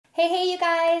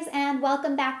everyone,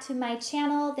 welcome back to my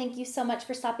channel. Thank you so much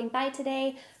for stopping by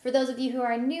today. For those of you who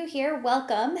are new here,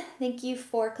 welcome. Thank you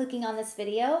for clicking on this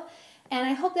video, and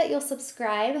I hope that you'll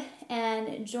subscribe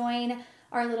and join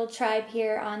our little tribe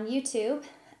here on YouTube.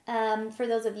 For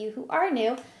those of you who are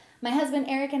new, my husband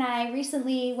Eric and I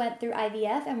recently went through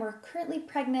IVF, and we're currently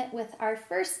pregnant with our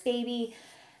first baby,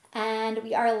 and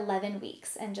we are 11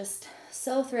 weeks and just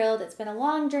so thrilled. It's been a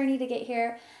long journey to get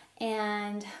here,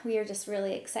 and we are just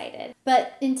really excited.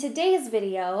 But in today's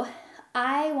video,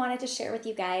 I wanted to share with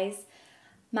you guys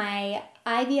my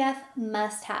IVF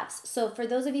must-haves. So for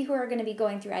those of you who are going to be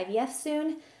going through IVF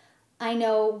soon, I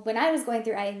know when I was going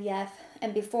through IVF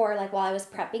and before, like while I was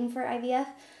prepping for IVF,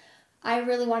 I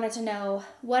really wanted to know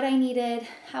what I needed,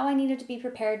 how I needed to be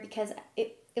prepared, because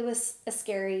it was a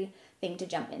scary thing to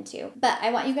jump into. But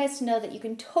I want you guys to know that you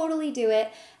can totally do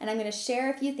it, and I'm going to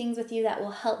share a few things with you that will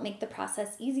help make the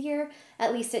process easier.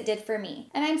 At least it did for me.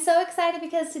 And I'm so excited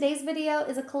because today's video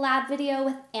is a collab video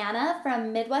with Anna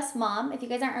from Midwest Mom. If you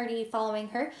guys aren't already following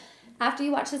her, after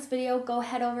you watch this video, go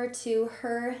head over to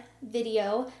her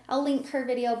video. I'll link her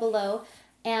video below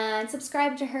and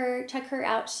subscribe to her. Check her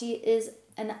out. She is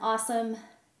an awesome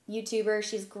YouTuber.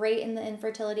 She's great in the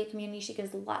infertility community. She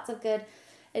gives lots of good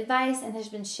advice and has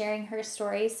been sharing her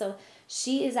story. So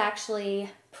she is actually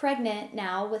pregnant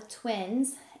now with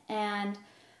twins, and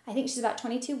I think she's about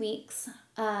 22 weeks.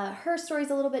 Her story is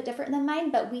a little bit different than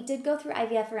mine, but we did go through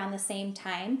IVF around the same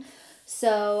time.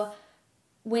 So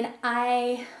when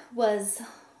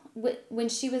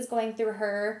she was going through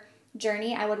her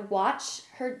journey, I would watch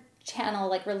her channel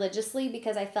like religiously,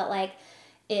 because I felt like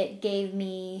it gave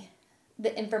me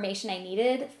the information I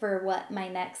needed for what my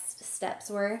next steps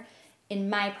were in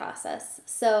my process.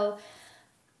 So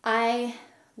I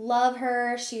love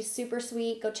her. She's super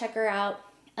sweet. Go check her out.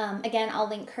 Again, I'll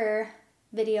link her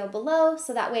video below,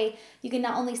 so that way you can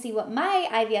not only see what my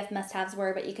IVF must-haves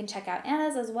were, but you can check out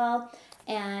Anna's as well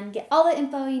and get all the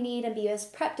info you need and be as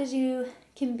prepped as you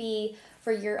can be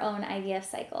for your own IVF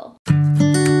cycle.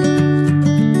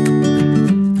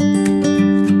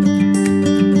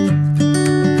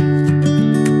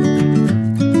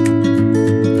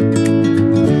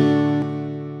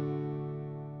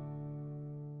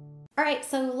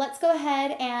 So let's go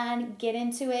ahead and get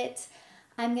into it.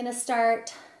 I'm going to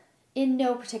start in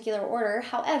no particular order.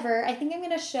 However, I think I'm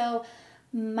going to show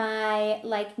my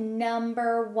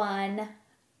number one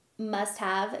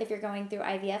must-have if you're going through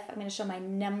IVF. I'm going to show my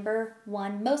number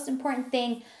one most important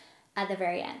thing at the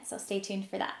very end. So stay tuned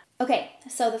for that. Okay,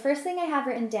 so the first thing I have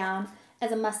written down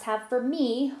as a must-have for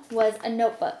me was a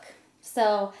notebook.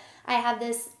 So I have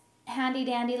this handy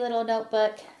dandy little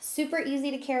notebook, super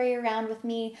easy to carry around with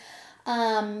me.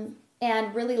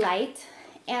 And really light,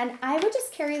 and I would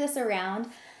just carry this around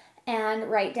and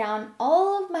write down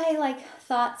all of my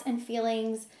thoughts and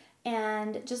feelings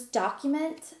and just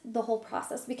document the whole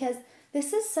process, because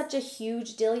this is such a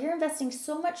huge deal. You're investing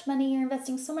so much money, you're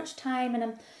investing so much time, and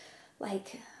I'm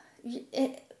like,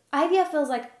 IVF feels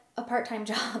like a part-time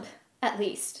job, at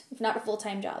least, if not a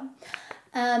full-time job.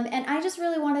 And I just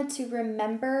really wanted to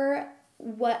remember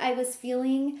what I was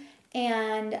feeling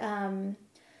and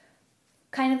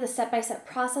kind of the step-by-step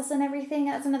process and everything.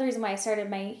 That's another reason why I started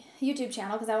my YouTube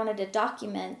channel, because I wanted to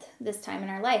document this time in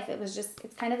our life.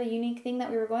 It's kind of a unique thing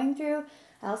that we were going through.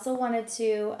 I also wanted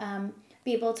to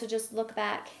be able to just look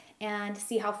back and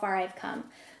see how far I've come.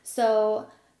 So,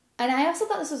 and I also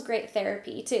thought this was great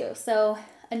therapy too. So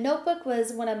a notebook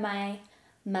was one of my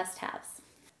must-haves.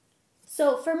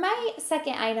 So for my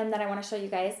second item that I want to show you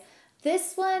guys,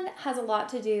 this one has a lot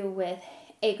to do with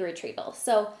egg retrieval.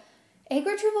 So egg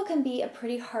retrieval can be a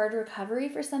pretty hard recovery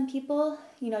for some people,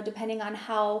 depending on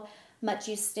how much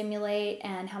you stimulate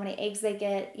and how many eggs they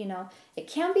get. It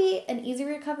can be an easy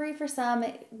recovery for some,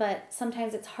 but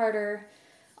sometimes it's harder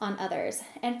on others.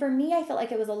 And for me, I felt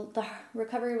like the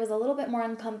recovery was a little bit more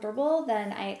uncomfortable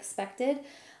than I expected.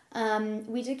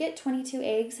 We did get 22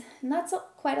 eggs, and that's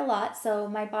quite a lot. So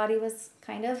my body was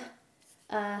kind of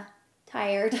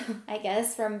tired, I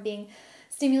guess, from being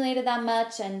stimulated that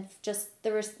much, and just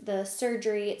the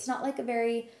surgery. It's not like a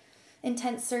very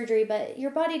intense surgery, but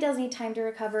your body does need time to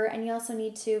recover, and you also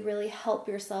need to really help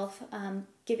yourself,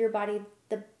 give your body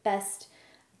the best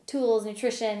tools,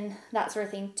 nutrition, that sort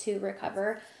of thing to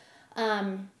recover.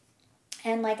 And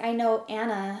I know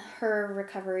Anna, her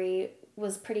recovery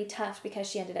was pretty tough because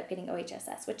she ended up getting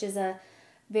OHSS, which is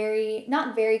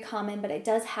not very common, but it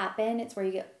does happen. It's where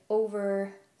you get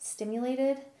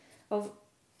overstimulated.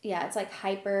 Yeah, it's like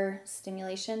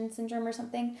hyperstimulation syndrome or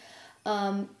something.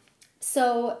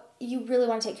 So you really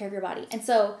want to take care of your body. And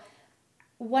so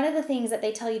one of the things that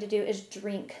they tell you to do is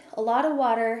drink a lot of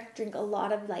water, drink a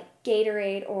lot of like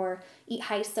Gatorade, or eat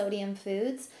high sodium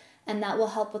foods, and that will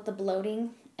help with the bloating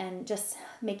and just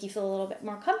make you feel a little bit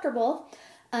more comfortable.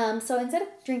 So instead of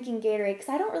drinking Gatorade, because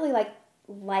I don't really like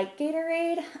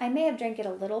Gatorade, I may have drank it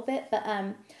a little bit, but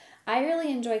I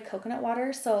really enjoy coconut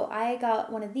water, so I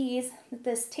got one of these.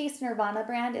 This Taste Nirvana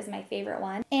brand is my favorite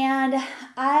one. And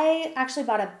I actually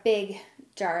bought a big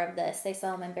jar of this. They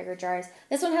sell them in bigger jars.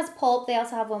 This one has pulp. They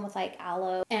also have one with like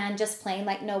aloe and just plain,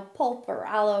 like no pulp or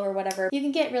aloe or whatever. You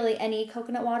can get really any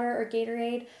coconut water or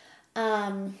Gatorade,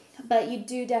 but you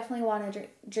do definitely want to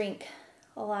drink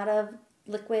a lot of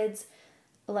liquids,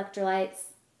 electrolytes,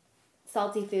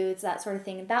 salty foods, that sort of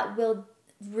thing. That will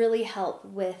really help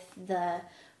with the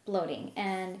bloating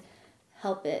and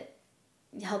help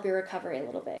your recovery a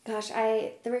little bit. Gosh,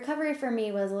 the recovery for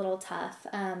me was a little tough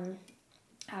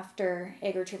after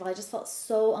egg retrieval. I just felt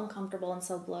so uncomfortable and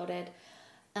so bloated.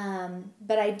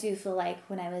 But I do feel like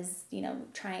when I was,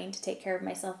 trying to take care of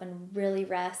myself and really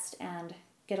rest and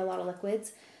get a lot of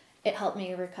liquids, it helped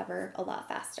me recover a lot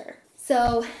faster.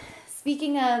 So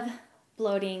speaking of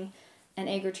bloating and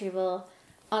egg retrieval,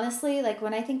 honestly, like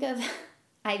when I think of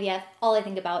IVF, all I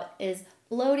think about is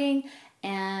bloating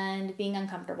and being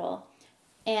uncomfortable.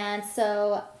 And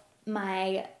so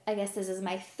I guess this is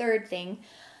my third thing.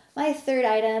 My third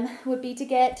item would be to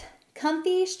get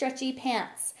comfy, stretchy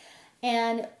pants.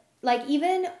 And like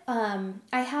even,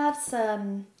 I have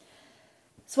some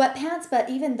sweatpants, but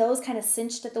even those kind of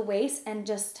cinched at the waist and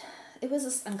it was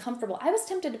just uncomfortable. I was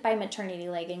tempted to buy maternity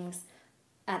leggings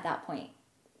at that point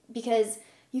because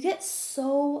you get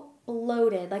so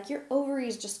bloated, like your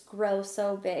ovaries just grow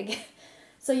so big.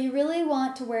 So you really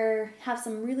want to have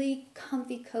some really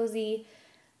comfy, cozy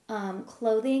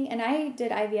clothing. And I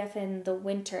did IVF in the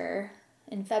winter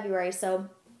in February, so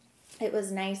it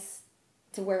was nice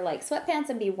to wear like sweatpants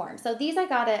and be warm. So these I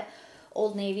got at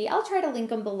Old Navy. I'll try to link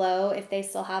them below if they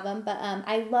still have them. But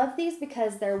I love these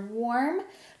because they're warm,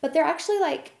 but they're actually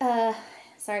like,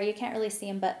 sorry, you can't really see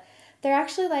them, but they're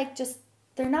actually like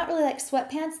they're not really like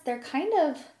sweatpants. They're kind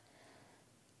of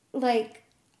like,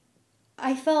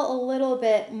 I felt a little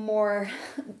bit more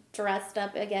dressed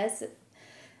up, I guess,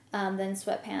 than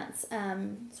sweatpants.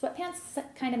 Sweatpants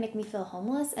kind of make me feel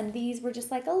homeless, and these were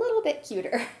just like a little bit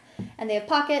cuter. And they have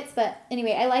pockets, but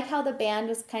anyway, I like how the band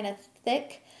was kind of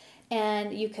thick,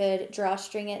 and you could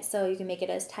drawstring it so you can make it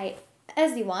as tight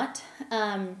as you want.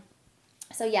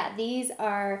 So yeah, these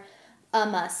are a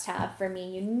must-have for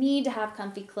me. You need to have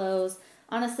comfy clothes.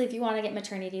 Honestly, if you want to get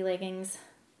maternity leggings,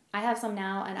 I have some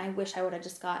now, and I wish I would have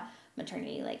just got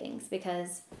maternity leggings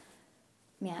because,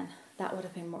 man, that would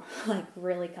have been more like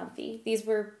really comfy. These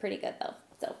were pretty good though.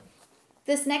 So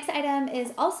this next item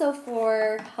is also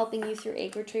for helping you through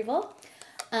egg retrieval,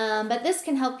 but this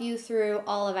can help you through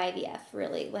all of IVF,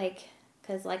 really,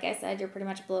 because like I said, you're pretty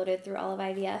much bloated through all of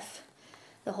IVF.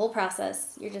 The whole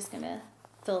process, you're just gonna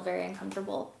feel very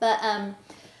uncomfortable. But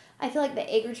I feel like the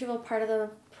egg retrieval part of the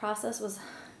process was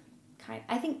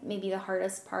I think maybe the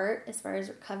hardest part as far as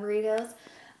recovery goes.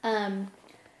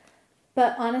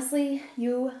 But honestly,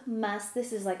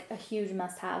 this is like a huge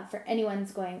must-have for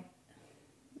this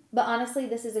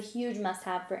is a huge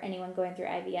must-have for anyone going through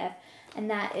IVF, and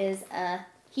that is a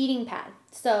heating pad.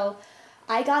 So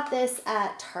I got this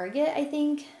at Target, I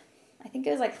think it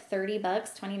was like $30,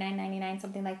 $29.99,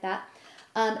 something like that.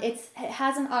 It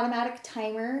has an automatic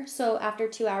timer, so after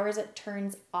 2 hours it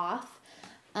turns off,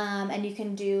 and you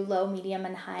can do low, medium,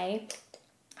 and high.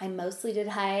 I mostly did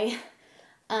high.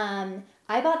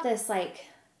 I bought this like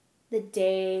the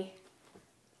day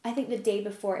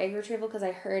before egg retrieval because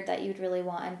I heard that you'd really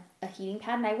want a heating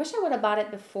pad, and I wish I would have bought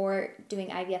it before doing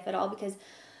IVF at all, because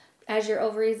as your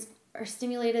ovaries are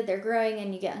stimulated, they're growing,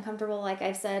 and you get uncomfortable. Like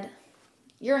I've said,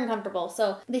 you're uncomfortable.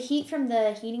 So the heat from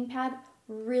the heating pad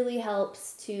really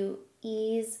helps to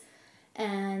ease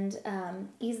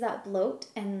that bloat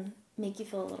and make you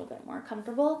feel a little bit more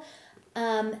comfortable.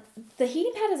 The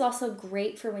heating pad is also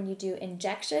great for when you do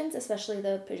injections, especially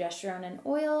the progesterone and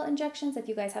oil injections. If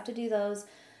you guys have to do those,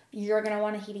 you're going to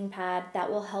want a heating pad.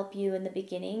 That will help you in the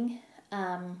beginning.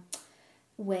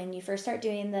 When you first start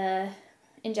doing the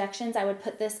injections, I would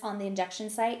put this on the injection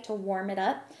site to warm it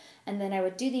up, and then I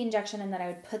would do the injection, and then I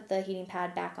would put the heating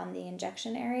pad back on the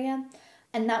injection area,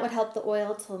 and that would help the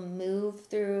oil to move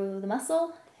through the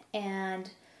muscle,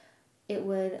 and it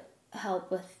would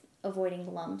help with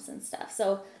avoiding lumps and stuff.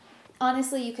 So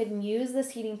honestly, you could use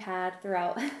this heating pad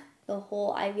throughout the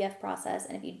whole IVF process,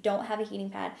 and if you don't have a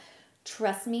heating pad,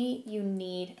 trust me, you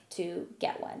need to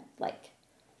get one. Like,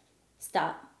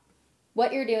 stop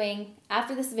what you're doing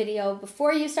after this video,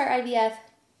 before you start IVF,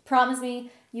 promise me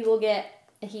you will get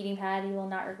a heating pad. You will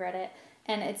not regret it.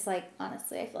 And it's like,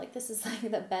 honestly, I feel like this is like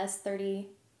the best $30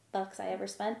 I ever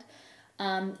spent.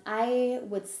 I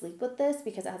would sleep with this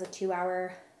because it has a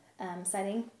 2-hour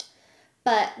setting.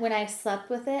 But when I slept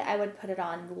with it, I would put it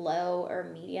on low or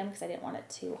medium because I didn't want it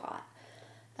too hot.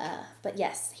 But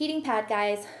yes, heating pad,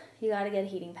 guys. You got to get a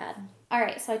heating pad. All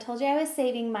right, so I told you I was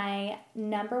saving my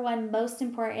 #1 most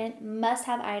important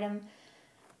must-have item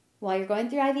while you're going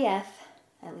through IVF,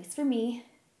 at least for me,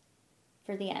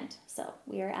 for the end. So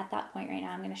we are at that point right now.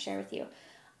 I'm going to share with you.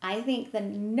 I think the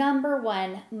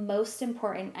 #1 most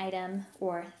important item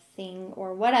or thing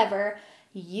or whatever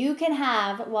you can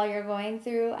have while you're going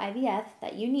through IVF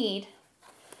that you need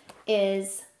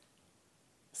is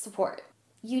support.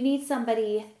 You need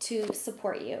somebody to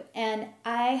support you. And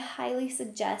I highly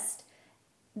suggest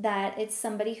that it's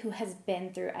somebody who has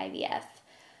been through IVF,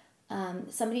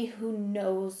 somebody who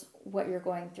knows what you're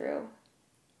going through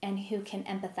and who can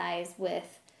empathize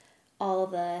with all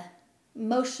the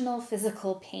emotional,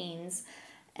 physical pains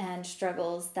and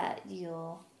struggles that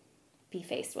you'll be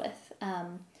faced with.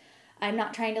 I'm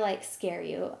not trying to like scare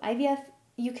you. IVF,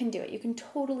 you can do it. You can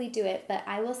totally do it. But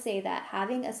I will say that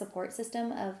having a support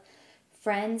system of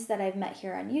friends that I've met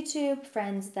here on YouTube,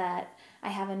 friends that I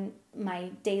have in my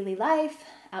daily life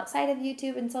outside of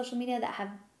YouTube and social media that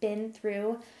have been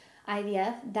through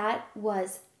IVF, that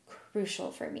was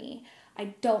crucial for me.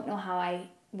 I don't know how I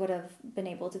would have been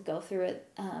able to go through it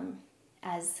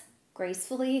as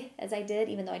gracefully as I did,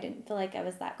 even though I didn't feel like I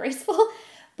was that graceful.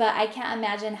 But I can't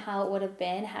imagine how it would have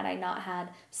been had I not had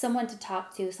someone to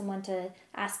talk to, someone to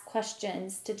ask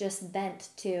questions, to just vent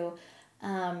to.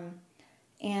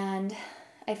 And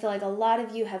I feel like a lot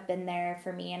of you have been there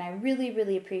for me, and I really,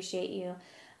 really appreciate you.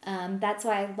 That's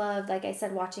why I loved, like I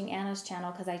said, watching Anna's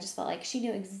channel, because I just felt like she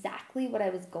knew exactly what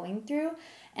I was going through.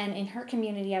 And in her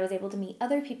community, I was able to meet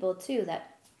other people too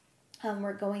that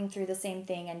were going through the same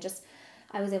thing, and just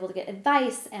I was able to get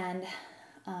advice and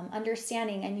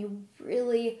understanding. And you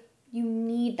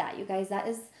need that, you guys. That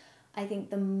is, I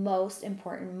think, the most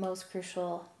important, most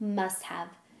crucial must-have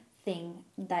thing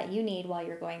that you need while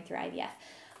you're going through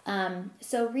IVF.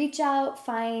 So reach out,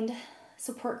 find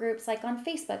support groups like on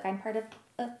Facebook. I'm part of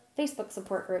a Facebook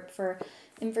support group for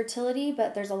infertility,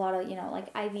 but there's a lot of,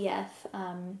 like IVF,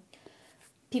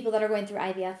 people that are going through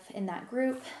IVF in that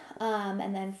group.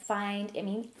 And then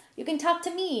you can talk to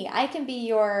me. I can be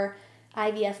your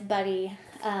IVF buddy,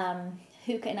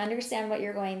 who can understand what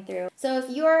you're going through. So if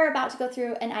you're about to go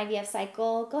through an IVF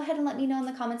cycle, go ahead and let me know in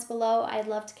the comments below. I'd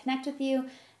love to connect with you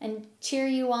and cheer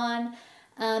you on.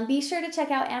 Be sure to check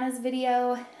out Anna's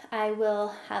video. I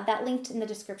will have that linked in the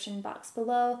description box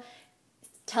below.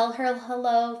 Tell her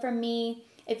hello from me.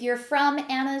 If you're from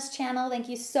Anna's channel, thank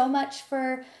you so much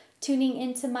for tuning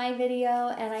into my video,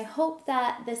 and I hope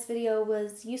that this video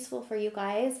was useful for you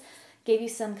guys. Gave you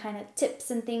some kind of tips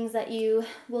and things that you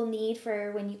will need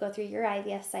for when you go through your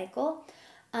IVF cycle.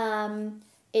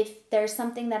 If there's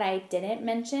something that I didn't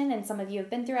mention and some of you have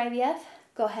been through IVF,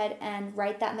 go ahead and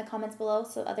write that in the comments below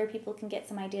so other people can get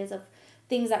some ideas of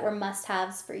things that were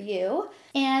must-haves for you.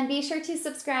 And be sure to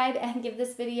subscribe and give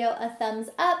this video a thumbs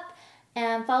up,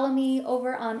 and follow me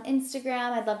over on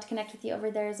Instagram. I'd love to connect with you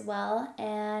over there as well.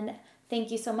 And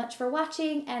thank you so much for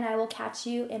watching, and I will catch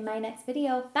you in my next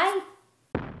video. Bye!